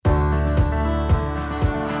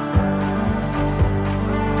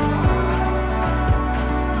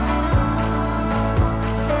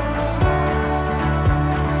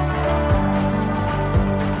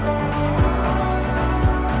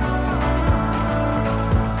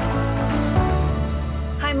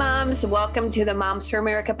moms. Welcome to the Moms for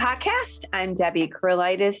America podcast. I'm Debbie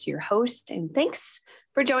Carolitis, your host, and thanks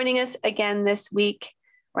for joining us again this week.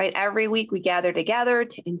 Right, every week we gather together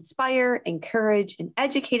to inspire, encourage, and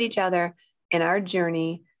educate each other in our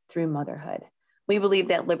journey through motherhood. We believe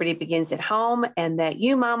that liberty begins at home and that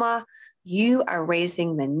you, mama, you are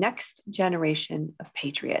raising the next generation of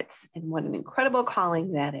patriots. And what an incredible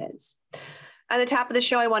calling that is. On the top of the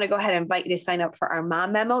show, I want to go ahead and invite you to sign up for our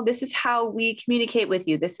Mom Memo. This is how we communicate with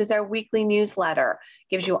you. This is our weekly newsletter.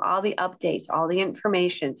 Gives you all the updates, all the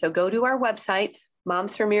information. So go to our website,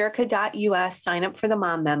 momsforamerica.us, sign up for the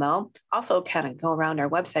Mom Memo. Also kind of go around our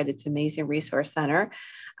website. It's an amazing resource center.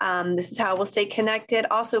 This is how we'll stay connected.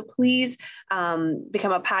 Also, please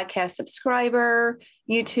become a podcast subscriber,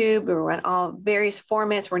 YouTube. We're on all various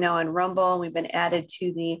formats. We're now on Rumble. We've been added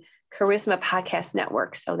to the Charisma Podcast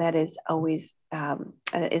Network. So that is always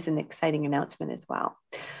is an exciting announcement as well.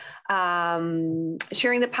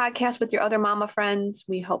 Sharing the podcast with your other mama friends.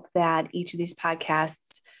 We hope that each of these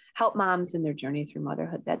podcasts help moms in their journey through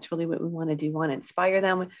motherhood. That's really what we want to do. We want to inspire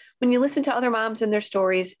them. When you listen to other moms and their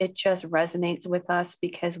stories, it just resonates with us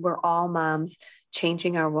because we're all moms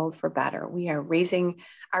changing our world for better. We are raising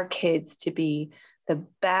our kids to be the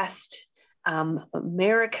best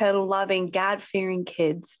America-loving, God-fearing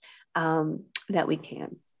kids that we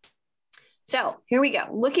can. So here we go.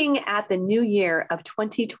 Looking at the new year of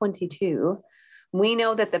 2022, we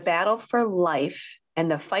know that the battle for life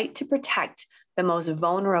and the fight to protect the most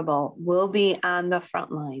vulnerable will be on the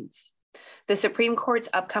front lines. The Supreme Court's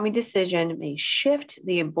upcoming decision may shift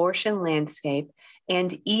the abortion landscape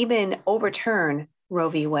and even overturn Roe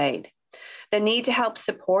v. Wade. The need to help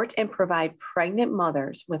support and provide pregnant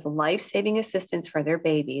mothers with life-saving assistance for their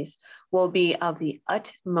babies will be of the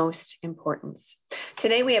utmost importance.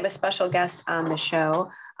 Today, we have a special guest on the show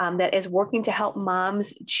that is working to help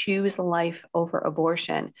moms choose life over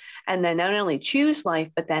abortion. And then not only choose life,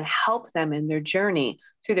 but then help them in their journey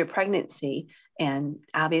through their pregnancy and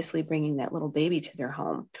obviously bringing that little baby to their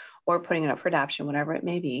home or putting it up for adoption, whatever it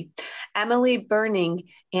may be. Emily Berning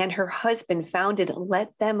and her husband founded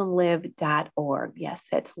letthemlive.org. Yes,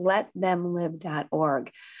 that's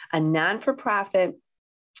letthemlive.org, a non-for-profit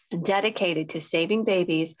dedicated to saving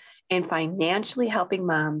babies and financially helping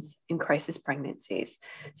moms in crisis pregnancies.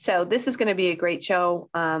 So this is going to be a great show.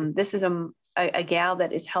 This is a gal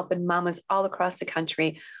that is helping mamas all across the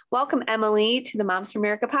country. Welcome, Emily, to the Moms for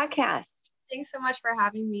America podcast. Thanks so much for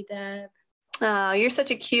having me, Deb. Oh, you're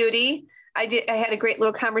such a cutie. I had a great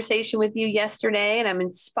little conversation with you yesterday, and I'm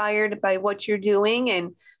inspired by what you're doing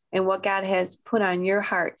and what God has put on your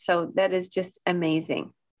heart. So that is just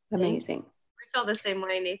amazing. Amazing. We feel the same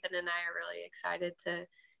way. Nathan and I are really excited to,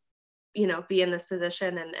 be in this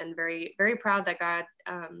position and very, very proud that God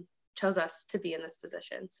chose us to be in this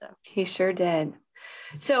position. So He sure did.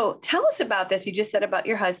 So tell us about this. You just said about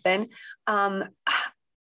your husband.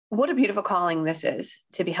 What a beautiful calling this is,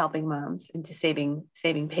 to be helping moms and to saving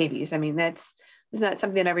babies. I mean, it's not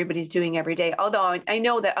something that everybody's doing every day. Although I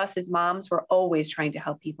know that us as moms, we're always trying to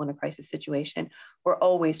help people in a crisis situation. We're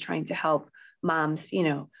always trying to help moms,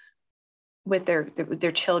 with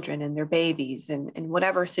their children and their babies and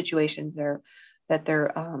whatever situations they're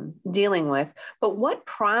dealing with. But what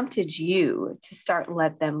prompted you to start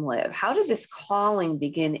Let Them Live? How did this calling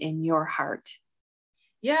begin in your heart?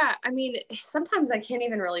 Yeah, I mean, sometimes I can't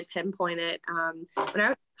even really pinpoint it. When I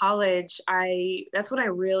was in college, that's when I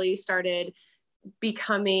really started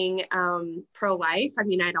becoming pro-life. I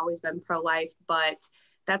mean, I'd always been pro-life, but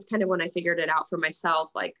that's kind of when I figured it out for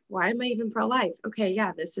myself. Like, why am I even pro-life? Okay,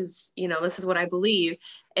 yeah, this is what I believe.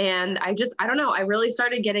 And I don't know, I really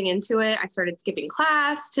started getting into it. I started skipping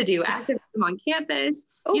class to do activism on campus.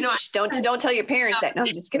 Oh, don't tell your parents that. No,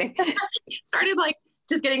 I'm just kidding. Started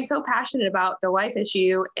just getting so passionate about the life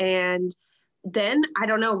issue. And then I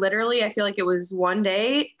don't know, literally, I feel like it was one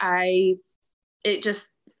day it just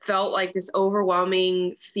felt like this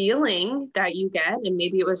overwhelming feeling that you get. And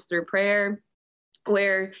maybe it was through prayer,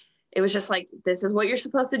 where it was just like, this is what you're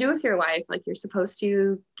supposed to do with your life. Like, you're supposed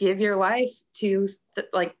to give your life to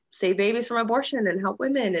save babies from abortion and help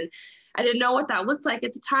women. And I didn't know what that looked like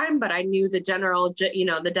at the time, but I knew the general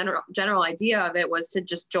idea of it was to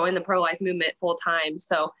just join the pro-life movement full time.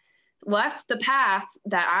 So left the path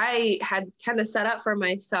that I had kind of set up for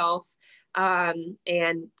myself,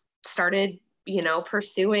 and started,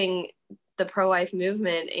 pursuing the pro-life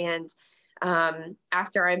movement. And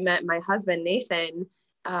after I met my husband, Nathan,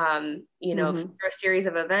 through a series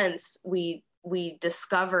of events, we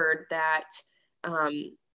discovered that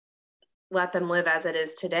Let Them Live as It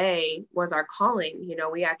Is Today was our calling.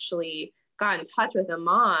 We actually got in touch with a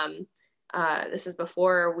mom This is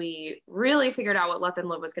before we really figured out what Let Them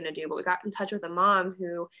Live was going to do, but we got in touch with a mom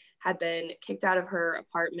who had been kicked out of her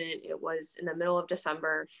apartment. It was in the middle of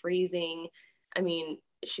December, freezing. I mean,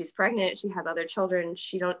 she's pregnant. She has other children.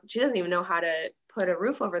 She doesn't even know how to put a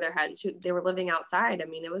roof over their head. They were living outside. I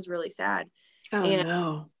mean, it was really sad. Oh, And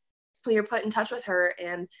no. we were put in touch with her,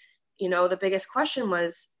 and the biggest question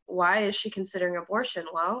was, why is she considering abortion?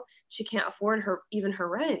 Well, she can't afford even her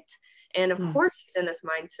rent. And of course she's in this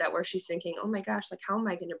mindset where she's thinking, oh my gosh, like, how am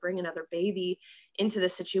I going to bring another baby into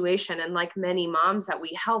this situation? And like many moms that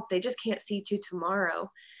we help, they just can't see to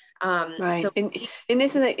tomorrow. Right. So And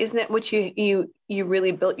isn't that what you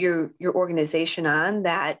really built your organization on,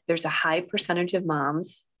 that there's a high percentage of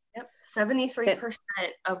moms, yep, 73%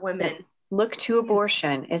 of women look to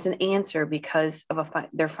abortion as an answer because of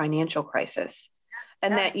their financial crisis.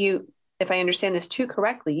 And that if I understand this too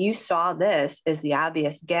correctly, you saw this as the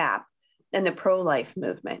obvious gap in the pro-life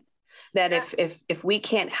movement, that if we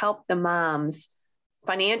can't help the moms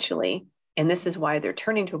financially, and this is why they're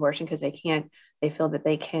turning to abortion, because they feel that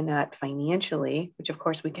they cannot financially, which of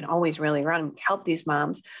course we can always really help these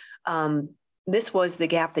moms. This was the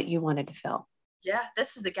gap that you wanted to fill. Yeah,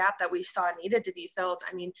 this is the gap that we saw needed to be filled.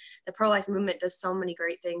 I mean, the pro-life movement does so many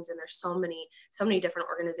great things, and there's so many different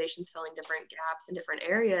organizations filling different gaps in different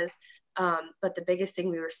areas. But the biggest thing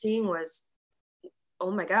we were seeing was, oh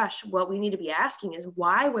my gosh, what we need to be asking is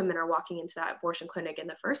why women are walking into that abortion clinic in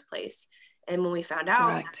the first place. And when we found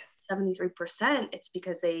out 73%, it's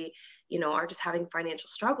because they, are just having financial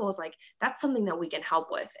struggles. Like, that's something that we can help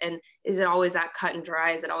with. And is it always that cut and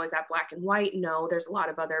dry? Is it always that black and white? No, there's a lot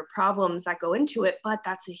of other problems that go into it, but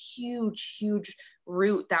that's a huge, huge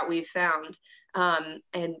root that we've found.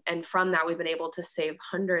 And from that, we've been able to save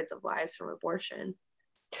hundreds of lives from abortion.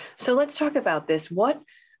 So let's talk about this.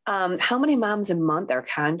 How many moms a month are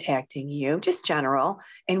contacting you, just general,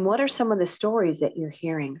 and what are some of the stories that you're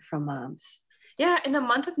hearing from moms? Yeah, in the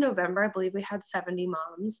month of November, I believe we had 70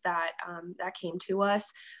 moms that came to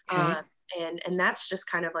us, Okay. and that's just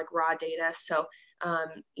kind of like raw data. So,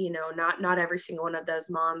 not every single one of those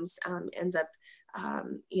moms ends up,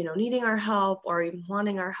 needing our help or even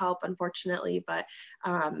wanting our help, unfortunately. But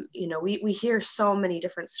we hear so many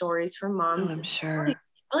different stories from moms. Oh, I'm sure. Really,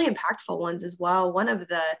 really impactful ones as well. One of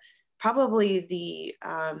probably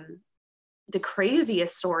the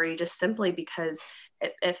craziest story, just simply because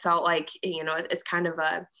it felt like, it's kind of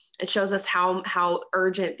it shows us how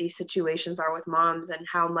urgent these situations are with moms and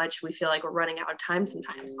how much we feel like we're running out of time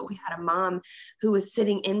sometimes. But we had a mom who was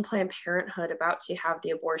sitting in Planned Parenthood about to have the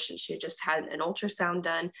abortion. She had just had an ultrasound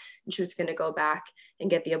done, and she was going to go back and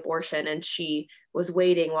get the abortion. And she was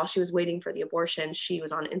waiting. While she was waiting for the abortion, she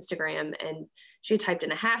was on Instagram, and she typed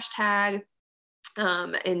in a hashtag,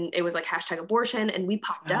 and it was like hashtag abortion, and we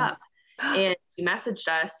popped up. And she messaged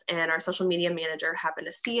us, and our social media manager happened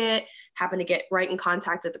to see it, happened to get right in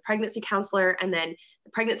contact with the pregnancy counselor. And then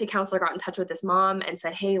the pregnancy counselor got in touch with this mom and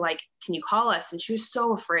said, hey, like, can you call us? And she was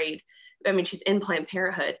so afraid. I mean, she's in Planned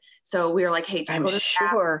Parenthood. So we were like, hey, just go to the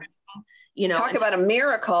bathroom, Talk about a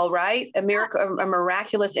miracle, right? A miracle, a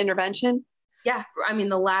miraculous intervention. Yeah. I mean,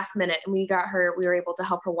 the last minute, and we were able to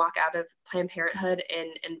help her walk out of Planned Parenthood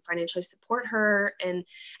and financially support her. And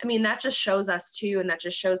I mean, that just shows us too. And that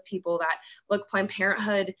just shows people that, look, Planned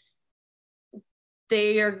Parenthood,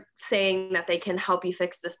 they are saying that they can help you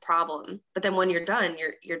fix this problem. But then when you're done,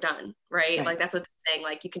 you're done, right? Like, that's what they're saying.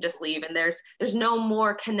 Like, you can just leave, and there's no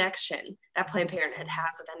more connection that Planned Parenthood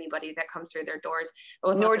has with anybody that comes through their doors.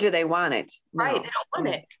 Nor do they want it. Right. They don't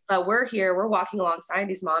want it. But we're here, we're walking alongside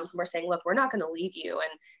these moms, and we're saying, look, we're not going to leave you.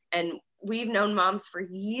 And we've known moms for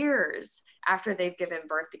years after they've given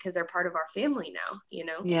birth, because they're part of our family now,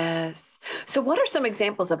 Yes. So what are some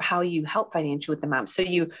examples of how you help financially with the moms? So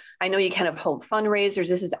I know you kind of hold fundraisers.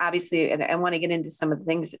 This is obviously, and I want to get into some of the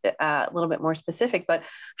things a little bit more specific, but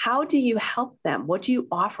how do you help them? What do you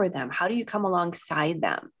offer them? How do you come alongside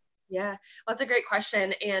them? Yeah, well, that's a great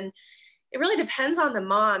question. And it really depends on the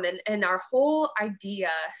mom. And our whole idea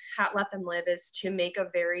at Let Them Live is to make a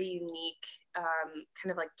very unique,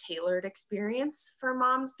 kind of like tailored experience for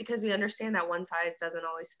moms, because we understand that one size doesn't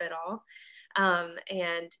always fit all.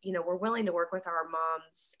 And, we're willing to work with our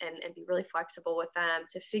moms and be really flexible with them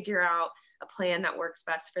to figure out a plan that works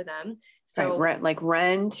best for them. So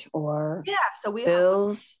rent or so we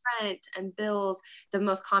bills. have rent and bills. The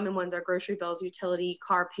most common ones are grocery bills, utility,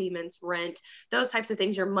 car payments, rent, those types of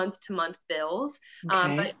things, your month-to-month bills.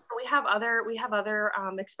 Okay. But we have other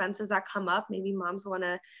expenses that come up. Maybe moms want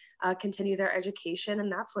to continue their education,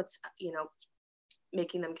 and that's what's,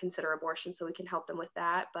 making them consider abortion, so we can help them with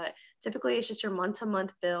that. But typically it's just your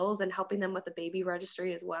month-to-month bills and helping them with the baby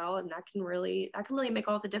registry as well. And that can really make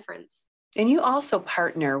all the difference. And you also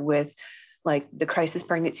partner with like the crisis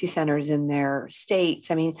pregnancy centers in their states.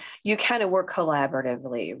 I mean, you kind of work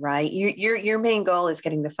collaboratively, right? Your main goal is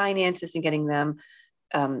getting the finances and getting them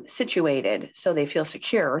situated so they feel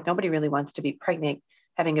secure. Nobody really wants to be pregnant,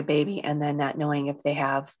 having a baby, and then not knowing if they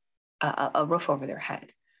have a roof over their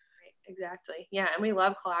head. Exactly. Yeah. And we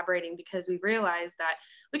love collaborating because we realize that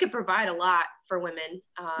we could provide a lot for women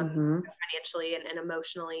financially and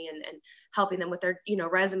emotionally and helping them with their,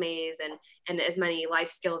 resumes and as many life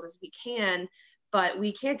skills as we can, but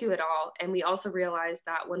we can't do it all. And we also realize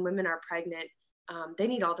that when women are pregnant, they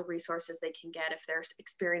need all the resources they can get if they're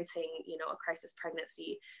experiencing, a crisis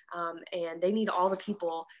pregnancy, and they need all the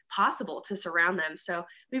people possible to surround them. So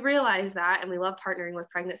we realize that, and we love partnering with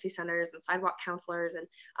pregnancy centers and sidewalk counselors and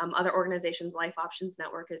other organizations. Life Options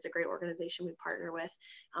Network is a great organization we partner with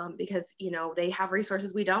because, they have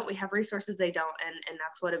resources we don't, we have resources they don't. And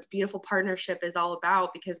that's what a beautiful partnership is all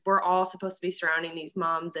about, because we're all supposed to be surrounding these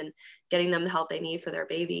moms and getting them the help they need for their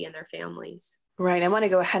baby and their families. Right. I want to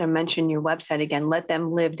go ahead and mention your website again,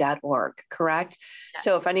 letthemlive.org, correct? Yes.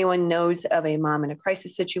 So if anyone knows of a mom in a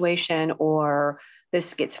crisis situation, or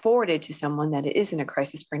this gets forwarded to someone that is in a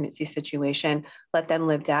crisis pregnancy situation,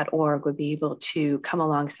 letthemlive.org would be able to come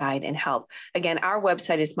alongside and help. Again, our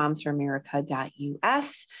website is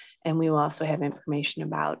momsforamerica.us. And we will also have information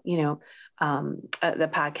about, the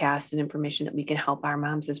podcast and information that we can help our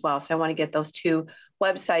moms as well. So I want to get those two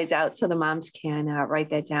websites out so the moms can write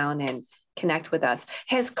that down and connect with us.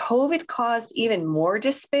 Has COVID caused even more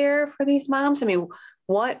despair for these moms? I mean,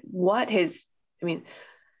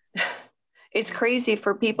 it's crazy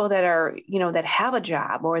for people that are, that have a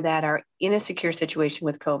job or that are in a secure situation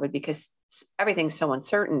with COVID because everything's so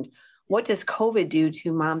uncertain. What does COVID do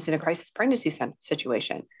to moms in a crisis pregnancy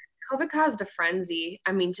situation? COVID caused a frenzy.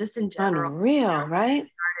 I mean, just in general. Unreal, right?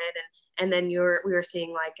 And then we were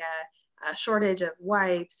seeing like a shortage of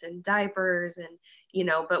wipes and diapers and,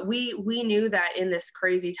 but we knew that in this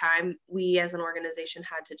crazy time, we as an organization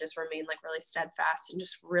had to just remain like really steadfast and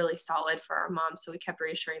just really solid for our moms. So we kept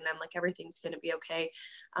reassuring them like everything's going to be okay.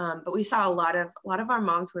 But we saw a lot of our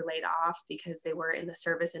moms were laid off because they were in the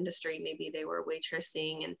service industry. Maybe they were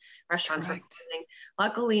waitressing and restaurants were closing.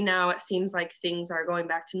 Luckily now it seems like things are going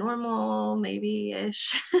back to normal,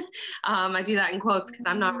 maybe-ish. I do that in quotes because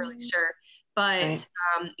I'm not really sure. But,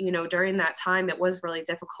 during that time, it was really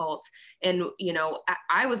difficult. And,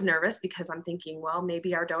 I was nervous because I'm thinking, well,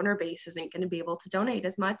 maybe our donor base isn't going to be able to donate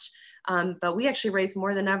as much. But we actually raised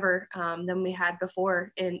more than ever than we had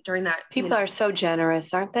before. And during that, people are so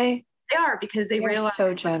generous, aren't they? They are, because they realize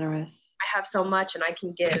so generous. I have so much and I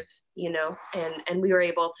can give, and we were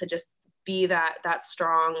able to just be that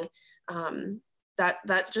strong,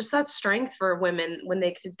 that strength for women when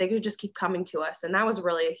they could just keep coming to us. And that was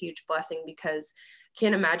really a huge blessing, because I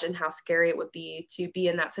can't imagine how scary it would be to be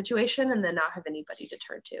in that situation and then not have anybody to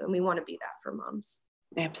turn to. And we want to be that for moms.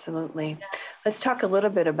 Absolutely. Yeah. Let's talk a little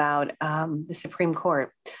bit about the Supreme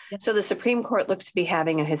Court. Yeah. So the Supreme Court looks to be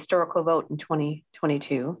having a historical vote in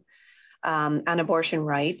 2022 on abortion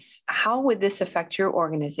rights. How would this affect your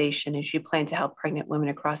organization as you plan to help pregnant women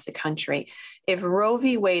across the country? If Roe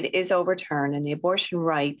v. Wade is overturned and the abortion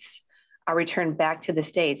rights are returned back to the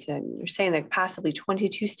states, and you're saying that possibly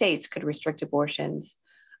 22 states could restrict abortions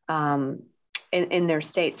in their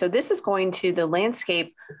state. So this is going to, the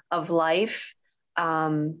landscape of life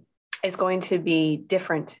is going to be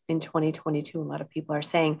different in 2022. A lot of people are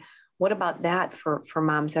saying, what about that for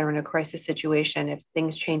moms that are in a crisis situation if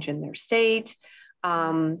things change in their state?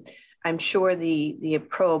 I'm sure the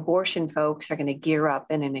pro-abortion folks are going to gear up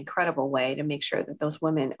in an incredible way to make sure that those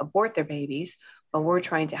women abort their babies, but we're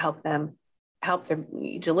trying to help them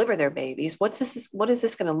deliver their babies. What is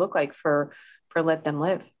this going to look like for Let Them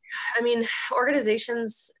Live? I mean,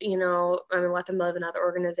 organizations, Let Them Live and other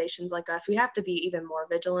organizations like us, we have to be even more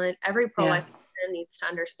vigilant. Every pro-life person needs to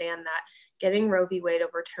understand that getting Roe v. Wade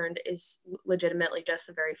overturned is legitimately just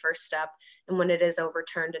the very first step. And when it is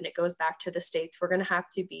overturned and it goes back to the states, we're going to have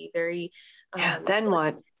to be very, then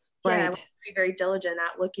what? Right. Be very diligent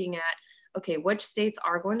at looking at, okay, which states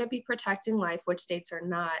are going to be protecting life, which states are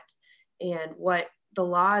not, and what the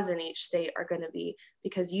laws in each state are going to be,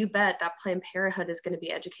 because you bet that Planned Parenthood is going to be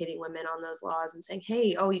educating women on those laws and saying,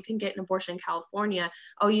 hey, oh, you can get an abortion in California.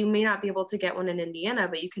 Oh, you may not be able to get one in Indiana,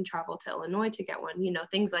 but you can travel to Illinois to get one,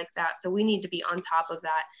 things like that. So we need to be on top of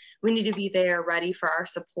that. We need to be there ready for our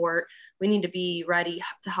support. We need to be ready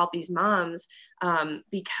to help these moms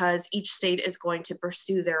because each state is going to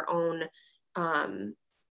pursue their own,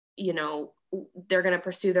 they're going to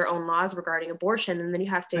pursue their own laws regarding abortion. And then you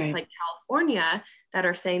have states like California that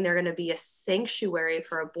are saying they're going to be a sanctuary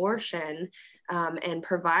for abortion, and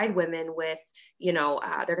provide women with, they're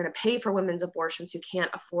going to pay for women's abortions who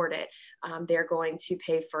can't afford it. They're going to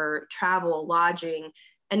pay for travel, lodging,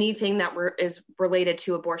 anything that is related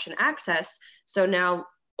to abortion access. So now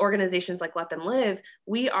organizations like Let Them Live,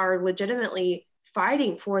 we are legitimately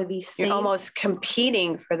fighting for these same. You're almost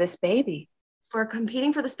competing for this baby. We're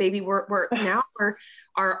competing for this baby.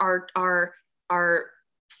 Our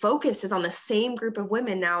focus is on the same group of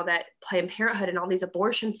women now that Planned Parenthood and all these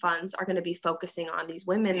abortion funds are going to be focusing on these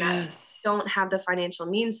women that don't have the financial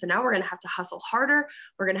means. So now we're going to have to hustle harder.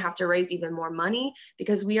 We're going to have to raise even more money,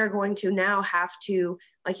 because we are going to now have to,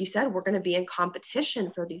 like you said, we're going to be in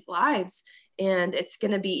competition for these lives, and it's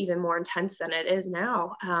going to be even more intense than it is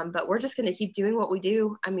now. But we're just going to keep doing what we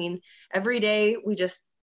do. I mean, every day we just,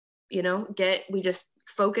 we just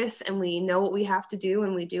focus, and we know what we have to do,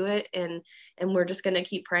 and we do it. And we're just going to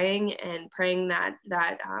keep praying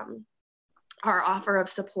that our offer of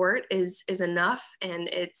support is enough. And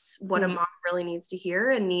it's what a mom really needs to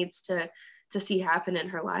hear and needs to see happen in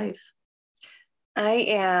her life.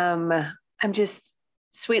 I'm just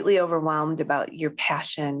sweetly overwhelmed about your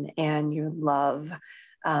passion and your love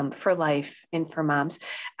for life and for moms.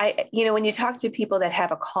 When you talk to people that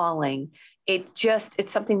have a calling,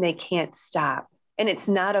 it's something they can't stop. And it's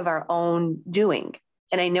not of our own doing.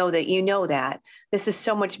 And I know that you know that this is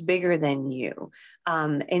so much bigger than you.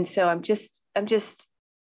 And so I'm just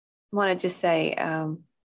want to just say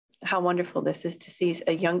how wonderful this is to see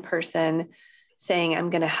a young person saying,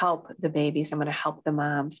 I'm going to help the babies. I'm going to help the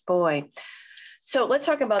moms. Boy. So let's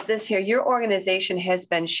talk about this here. Your organization has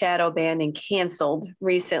been shadow banned and canceled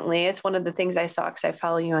recently. It's one of the things I saw because I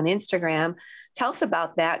follow you on Instagram. Tell us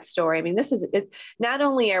about that story. I mean, this is it. Not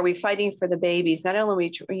only are we fighting for the babies, not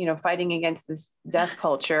only are we, fighting against this death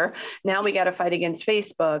culture, now we got to fight against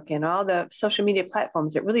Facebook and all the social media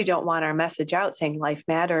platforms that really don't want our message out saying life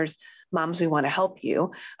matters. Moms, we want to help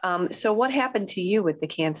you. So what happened to you with the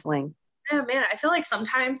canceling? Oh man, I feel like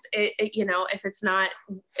sometimes if it's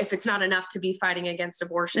not enough to be fighting against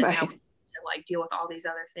abortion, now we need to deal with all these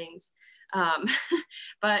other things.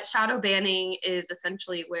 But shadow banning is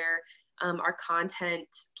essentially where our content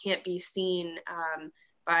can't be seen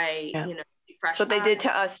by fresh. That's what they did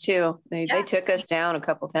to us too. They took us down a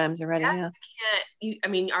couple times already.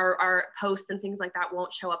 Our posts and things like that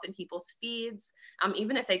won't show up in people's feeds.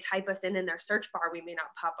 Even if they type us in their search bar, we may not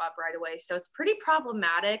pop up right away. So it's pretty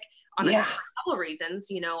problematic on a couple of reasons.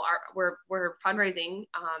 We're fundraising.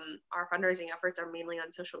 Our fundraising efforts are mainly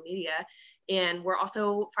on social media, and we're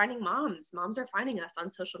also finding moms. Moms are finding us on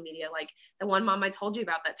social media. Like the one mom I told you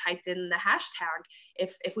about that typed in the hashtag.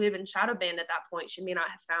 If we had been shadow banned at that point, she may not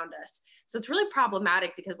have found us. So it's really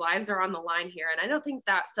problematic because lives are on the line here. And I don't think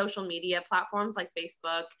that social media platforms like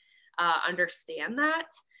Facebook understand that.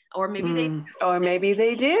 Or maybe they do. Or maybe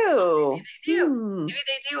they do. Maybe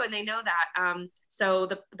they do, and they know that. So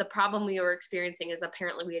the problem we were experiencing is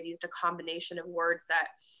apparently we had used a combination of words that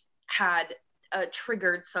had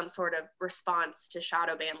triggered some sort of response to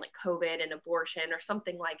shadow ban, like COVID and abortion or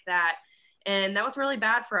something like that. And that was really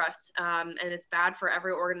bad for us. And it's bad for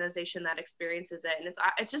every organization that experiences it. And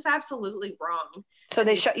it's just absolutely wrong. So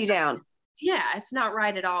they shut you down. Yeah, it's not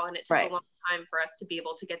right at all. And it took a long time for us to be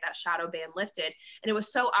able to get that shadow ban lifted. And it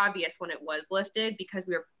was so obvious when it was lifted because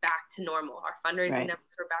we were back to normal. Our fundraising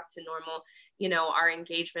numbers were back to normal. Our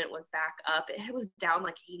engagement was back up. It was down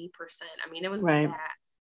like 80%. I mean, it was bad.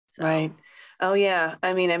 So. Right. Oh yeah.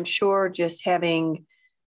 I mean, I'm sure just having,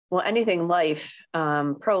 anything life,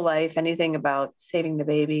 pro-life, anything about saving the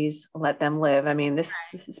babies, let them live. I mean, this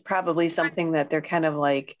is probably something that they're kind of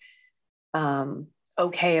like,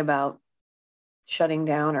 okay about shutting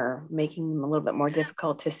down or making them a little bit more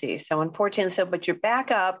difficult to see. So unfortunately, but you're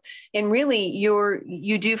back up and really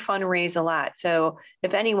you do fundraise a lot. So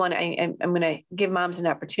if anyone, I'm going to give moms an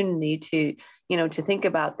opportunity to, to think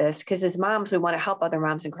about this, because as moms, we want to help other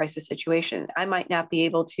moms in crisis situations. I might not be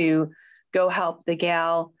able to go help the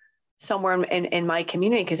gal somewhere in my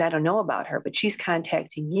community because I don't know about her, but she's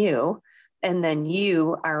contacting you. And then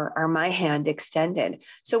you are my hand extended.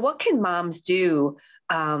 So what can moms do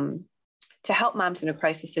to help moms in a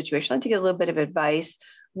crisis situation? I'd like to get a little bit of advice.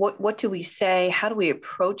 What do we say? How do we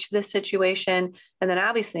approach this situation? And then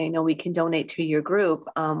obviously I know we can donate to your group,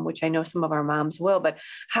 which I know some of our moms will, but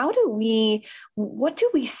what do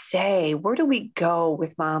we say? Where do we go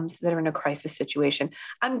with moms that are in a crisis situation?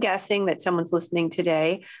 I'm guessing that someone's listening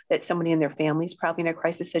today, that somebody in their family is probably in a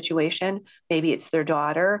crisis situation. Maybe it's their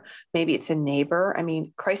daughter, maybe it's a neighbor. I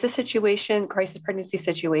mean, crisis pregnancy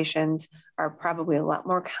situations are probably a lot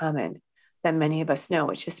more common than many of us know.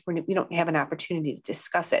 It's just we don't have an opportunity to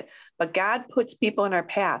discuss it. But God puts people in our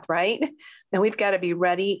path, right? And we've got to be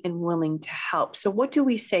ready and willing to help. So what do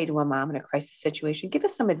we say to a mom in a crisis situation? Give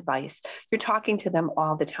us some advice. You're talking to them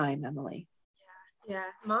all the time, Emily. Yeah.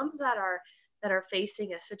 Moms that are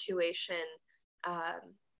facing a situation,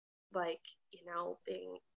 like,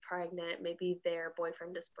 being pregnant, maybe their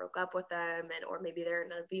boyfriend just broke up with them, or maybe they're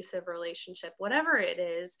in an abusive relationship, whatever it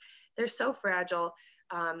is, they're so fragile.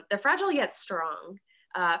 They're fragile yet strong.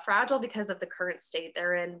 Fragile because of the current state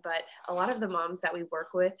they're in, but a lot of the moms that we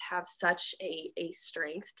work with have such a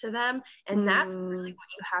strength to them, and that's really what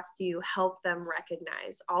you have to help them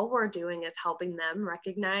recognize. All we're doing is helping them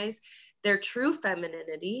recognize their true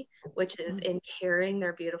femininity, which is in carrying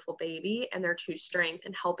their beautiful baby, and their true strength,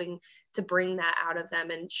 and helping to bring that out of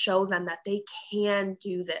them and show them that they can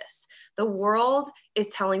do this. The world is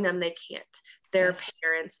telling them they can't. Their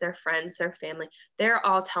parents, their friends, their family, they're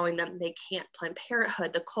all telling them they can't. Planned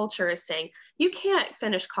Parenthood, the culture is saying, you can't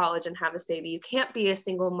finish college and have this baby. You can't be a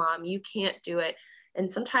single mom. You can't do it. And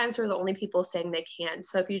sometimes we're the only people saying they can.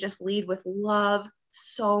 So if you just lead with love,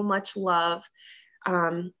 so much love,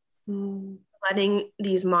 letting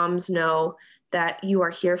these moms know that you are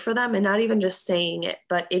here for them, and not even just saying it,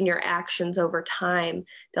 but in your actions over time,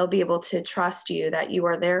 they'll be able to trust you that you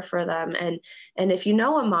are there for them. And if you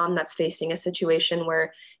know a mom that's facing a situation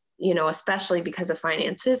where, especially because of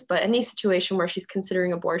finances, but any situation where she's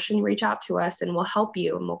considering abortion, reach out to us and we'll help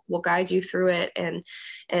you, and we'll guide you through it. And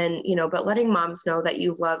but letting moms know that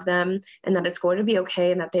you love them and that it's going to be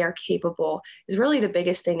okay and that they are capable is really the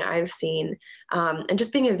biggest thing I've seen. And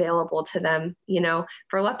just being available to them,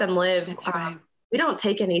 for Let Them Live. That's right. We don't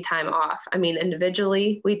take any time off. I mean,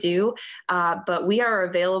 individually we do, but we are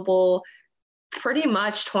available pretty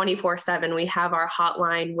much 24/7. We have our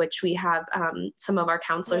hotline, which we have some of our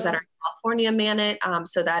counselors that are in California man it,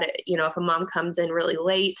 so that if a mom comes in really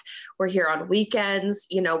late, we're here on weekends.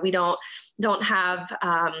 We don't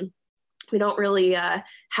really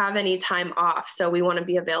have any time off, so we want to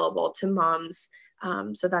be available to moms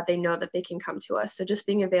so that they know that they can come to us. So just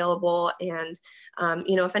being available, and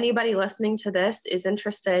if anybody listening to this is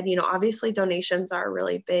interested, obviously donations are a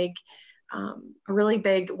really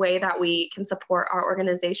big way that we can support our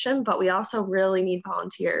organization, but we also really need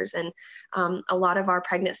volunteers. And a lot of our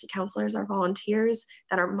pregnancy counselors are volunteers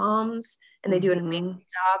that are moms, and they do an amazing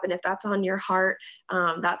job. And if that's on your heart,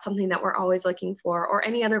 that's something that we're always looking for, or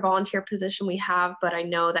any other volunteer position we have. But I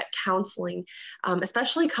know that counseling,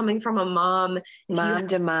 especially coming from a mom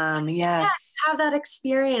to mom, yes, have that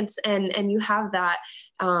experience, and you have that,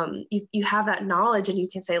 you have that knowledge, and you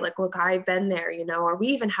can say, like, look, I've been there, or we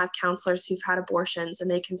even have counselors who've had abortions, and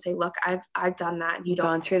they can say, look, I've done that. And you don't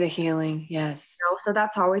gone through the healing. Yes. So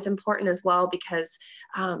that's always important as well, because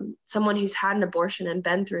someone who's had an abortion and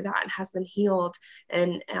been through that and has been healed,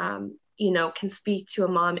 and can speak to a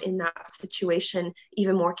mom in that situation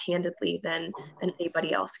even more candidly than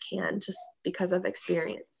anybody else can, just because of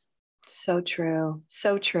experience. So true.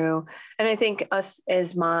 So true. And I think us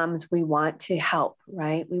as moms, we want to help,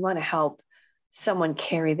 right? We want to help someone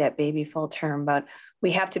carry that baby full term, but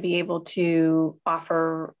we have to be able to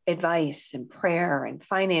offer advice and prayer and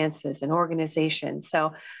finances and organization.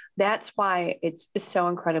 So that's why it's so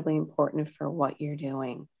incredibly important for what you're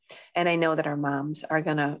doing. And I know that our moms are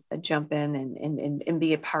going to jump in and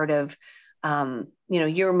be a part of,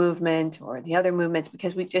 your movement or the other movements,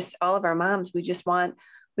 because all of our moms, we want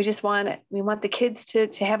the kids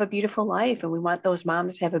to have a beautiful life, and we want those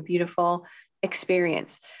moms to have a beautiful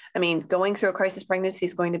experience. I mean, going through a crisis pregnancy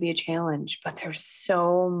is going to be a challenge, but there's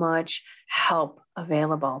so much help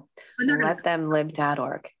available.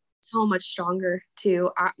 LetThemLive.org. So much stronger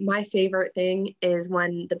too. My favorite thing is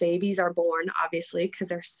when the babies are born, obviously, because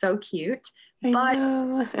they're so cute,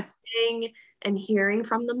 and hearing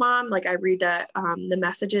from the mom, like I read the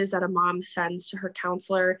messages that a mom sends to her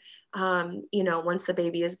counselor, once the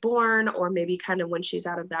baby is born, or maybe kind of when she's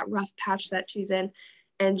out of that rough patch that she's in,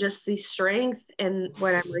 and just the strength. And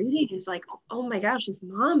what I'm reading is like, oh my gosh, this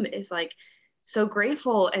mom is like so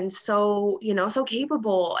grateful and so, so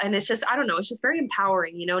capable. And it's just, I don't know, it's just very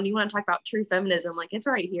empowering, and you want to talk about true feminism, like it's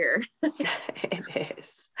right here. It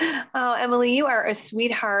is. Oh, Emily, you are a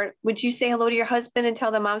sweetheart. Would you say hello to your husband and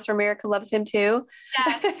tell them Moms for America loves him too?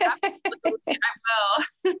 Yes, absolutely. I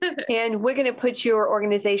will. And we're going to put your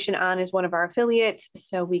organization on as one of our affiliates,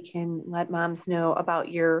 so we can let moms know about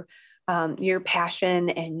your passion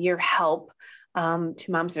and your help to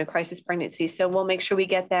moms in a crisis pregnancy. So we'll make sure we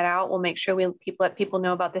get that out. We'll make sure let people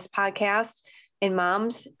know about this podcast. And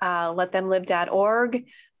moms, LetThemLive.org.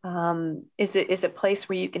 is a place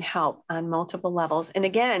where you can help on multiple levels. And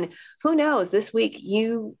again, who knows, this week,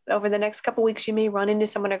 over the next couple of weeks, you may run into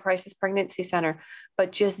someone at a crisis pregnancy center,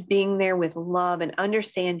 but just being there with love and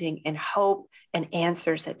understanding and hope and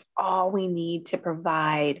answers, that's all we need to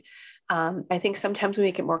provide. I think sometimes we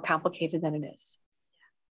make it more complicated than it is.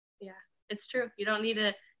 Yeah, it's true. You don't need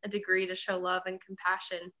a degree to show love and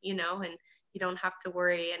compassion, and you don't have to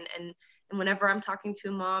worry. And whenever I'm talking to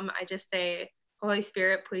a mom, I just say, Holy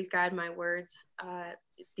Spirit, please guide my words.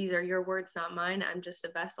 These are your words, not mine. I'm just a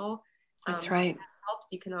vessel. That's right. So that helps.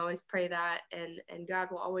 You can always pray that, and God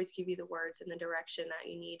will always give you the words and the direction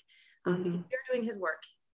that you need, because you're doing his work.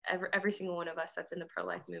 Every single one of us that's in the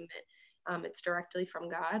pro-life movement, it's directly from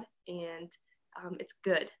God, and it's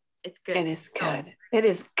good. It's good. It is good. It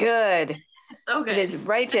is good. So good. It is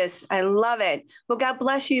righteous. I love it. Well, God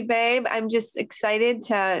bless you, babe. I'm just excited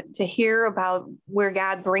to hear about where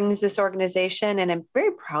God brings this organization. And I'm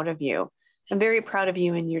very proud of you. I'm very proud of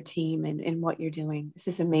you and your team and what you're doing. This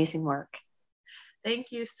is amazing work.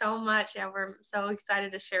 Thank you so much. Yeah, we're so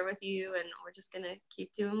excited to share with you, and we're just going to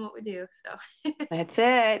keep doing what we do. So that's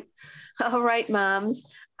it. All right, moms.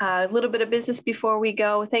 A little bit of business before we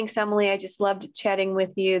go. Thanks, Emily. I just loved chatting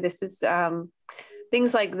with you. This is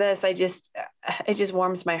things like this. It just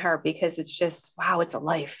warms my heart, because it's just, wow, it's a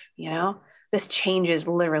life, this changes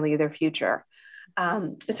literally their future.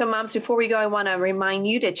 So moms, before we go, I want to remind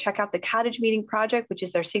you to check out the Cottage Meeting Project, which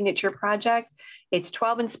is our signature project. It's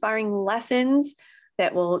 12 inspiring lessons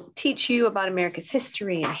that will teach you about America's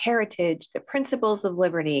history and heritage, the principles of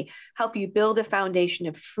liberty, help you build a foundation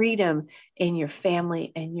of freedom in your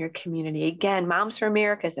family and your community. Again, Moms for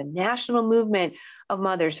America is a national movement of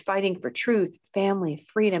mothers fighting for truth, family,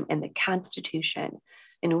 freedom, and the Constitution.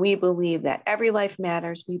 And we believe that every life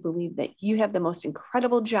matters. We believe that you have the most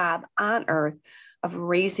incredible job on earth of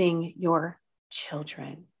raising your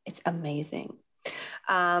children. It's amazing.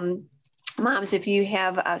 Moms, if you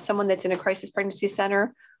have someone that's in a crisis pregnancy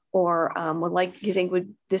center, or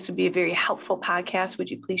this would be a very helpful podcast, would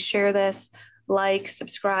you please share this,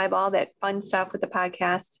 subscribe, all that fun stuff with the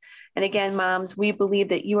podcast. And again, moms, we believe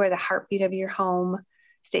that you are the heartbeat of your home.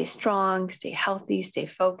 Stay strong, stay healthy, stay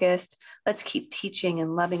focused. Let's keep teaching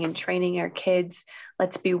and loving and training our kids.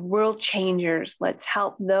 Let's be world changers. Let's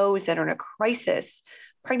help those that are in a crisis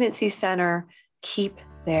pregnancy center keep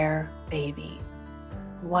their baby.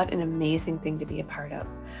 What an amazing thing to be a part of.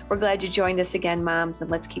 We're glad you joined us again, moms,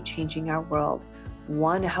 and let's keep changing our world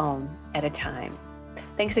one home at a time.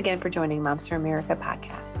 Thanks again for joining Moms for America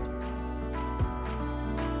podcast.